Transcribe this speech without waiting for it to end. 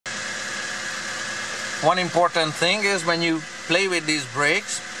one important thing is when you play with these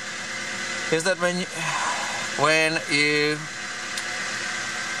brakes is that when you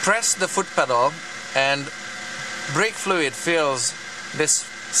press the foot pedal and brake fluid fills this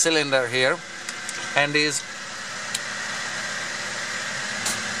cylinder here, and these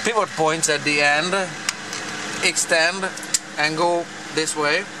pivot points at the end extend and go this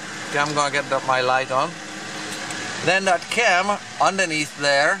way. Okay, I'm gonna get my light on. Then that cam underneath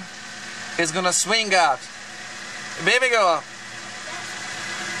there is gonna swing out. Baby girl,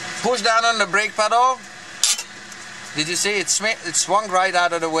 push down on the brake pedal. Did you see it swung right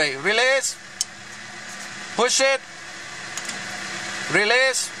out of the way? Release. Push it.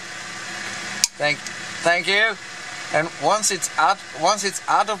 Release. Thank you. And once it's out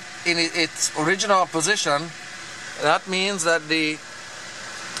of in its original position, that means that the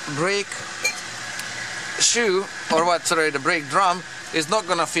brake shoe, or what? Sorry, the brake drum is not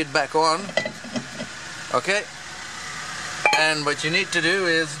gonna fit back on. Okay. And what you need to do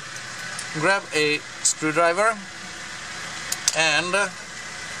is grab a screwdriver and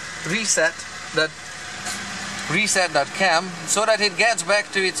reset that cam so that it gets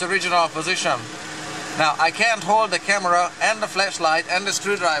back to its original position. Now I can't hold the camera and the flashlight and the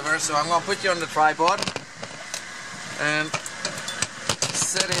screwdriver, so I'm going to put you on the tripod and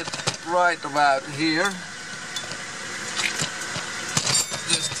set it right about here.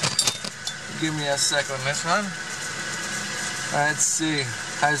 Just give me a sec on this one. Let's see,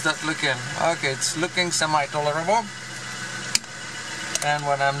 how's that looking? Okay, it's looking semi-tolerable. And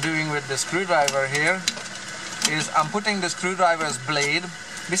what I'm doing with the screwdriver here is I'm putting the screwdriver's blade,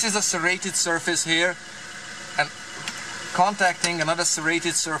 this is a serrated surface here, and contacting another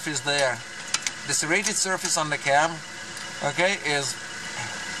serrated surface there. The serrated surface on the cam, okay, is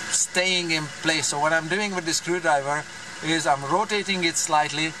staying in place. So what I'm doing with the screwdriver is I'm rotating it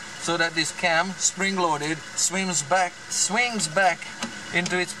slightly so that this cam, spring-loaded, swings back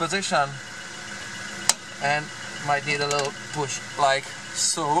into its position, and might need a little push like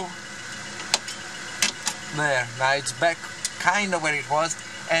so. There, now it's back kind of where it was,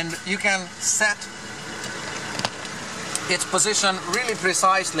 and you can set its position really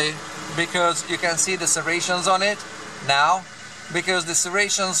precisely because you can see the serrations on it now, because the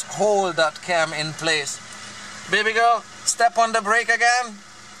serrations hold that cam in place. Baby girl, step on the brake again.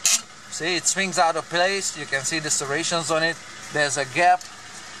 See, it swings out of place. You can see the serrations on it. There's a gap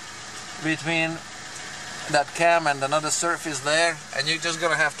between that cam and another surface there, and you're just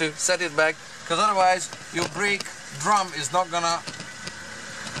gonna have to set it back, because otherwise your brake drum is not gonna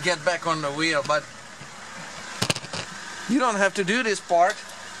get back on the wheel. But you don't have to do this part.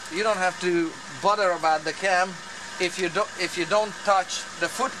 You don't have to bother about the cam if you don't touch the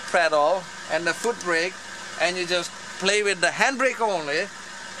foot pedal and the foot brake, and you just play with the handbrake only.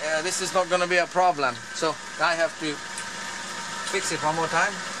 This is not going to be a problem. So I have to fix it one more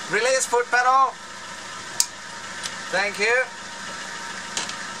time. Release foot pedal. Thank you.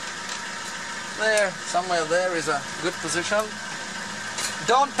 There, somewhere there is a good position.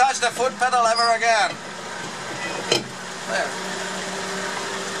 Don't touch the foot pedal ever again. There.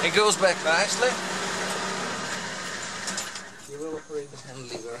 It goes back nicely. You will operate the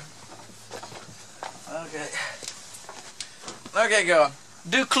hand lever. Okay. Okay, go on.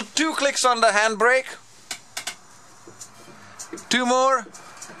 Do 2 clicks on the handbrake. 2 more.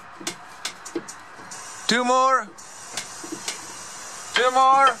 2 more. 2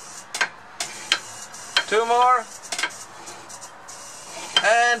 more. 2 more.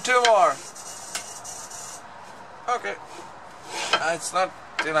 And 2 more. Okay. It's not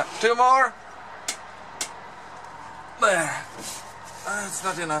enough. 2 more. There. That's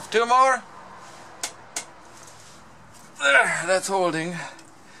not enough. 2 more. There, that's holding.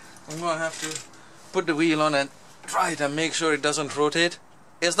 I'm going to have to put the wheel on and try it and make sure it doesn't rotate.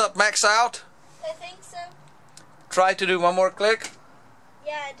 Is that max out? I think so. Try to do 1 more click.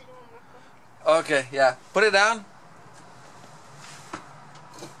 Yeah, I did 1 more click. Okay, yeah. Put it down.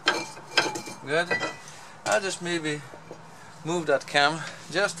 Good. I'll just maybe move that cam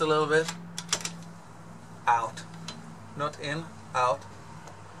just a little bit. Out. Not in, out.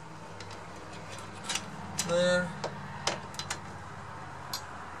 There.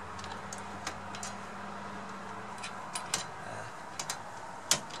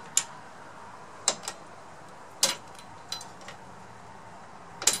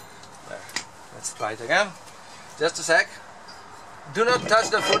 Let's try it again. Just a sec. Do not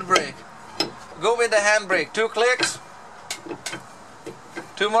touch the foot brake. Go with the handbrake. 2 clicks.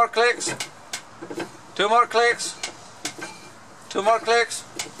 2 more clicks. 2 more clicks. 2 more clicks.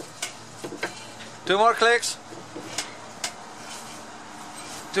 2 more clicks.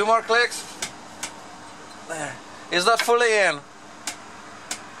 2 more clicks. There. Is that fully in?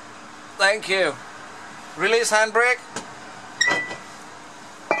 Thank you. Release handbrake.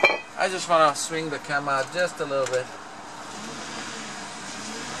 I just want to swing the camera just a little bit.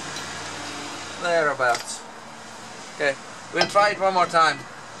 Thereabouts. Okay, we'll try it one more time.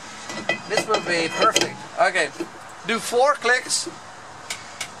 This will be perfect. Okay, do 4 clicks.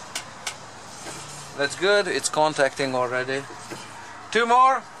 That's good, it's contacting already. 2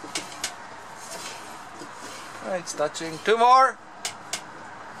 more. It's touching. 2 more.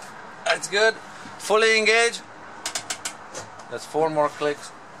 That's good. Fully engage. That's 4 more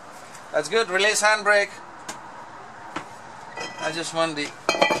clicks. That's good. Release handbrake. I just want the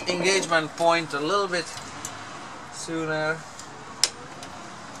engagement point a little bit sooner.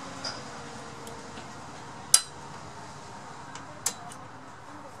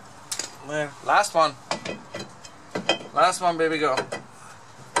 There. Last one. Last one, baby, go.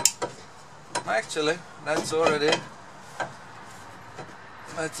 Actually, that's already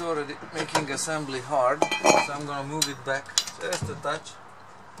making assembly hard, so I'm gonna move it back just a touch.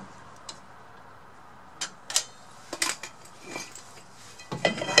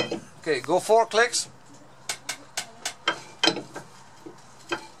 Okay, go 4 clicks.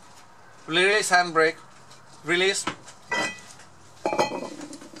 Release handbrake. Release.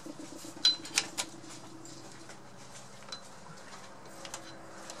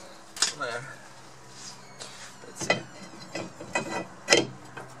 There. Let's see.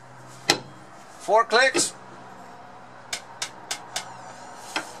 4 clicks.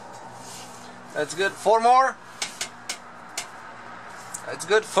 That's good. 4 more. That's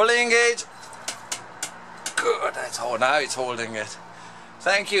good. Fully engage. Good. That's how now it's holding it.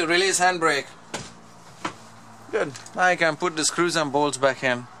 Thank you. Release handbrake. Good. Now I can put the screws and bolts back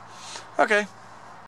in. Okay.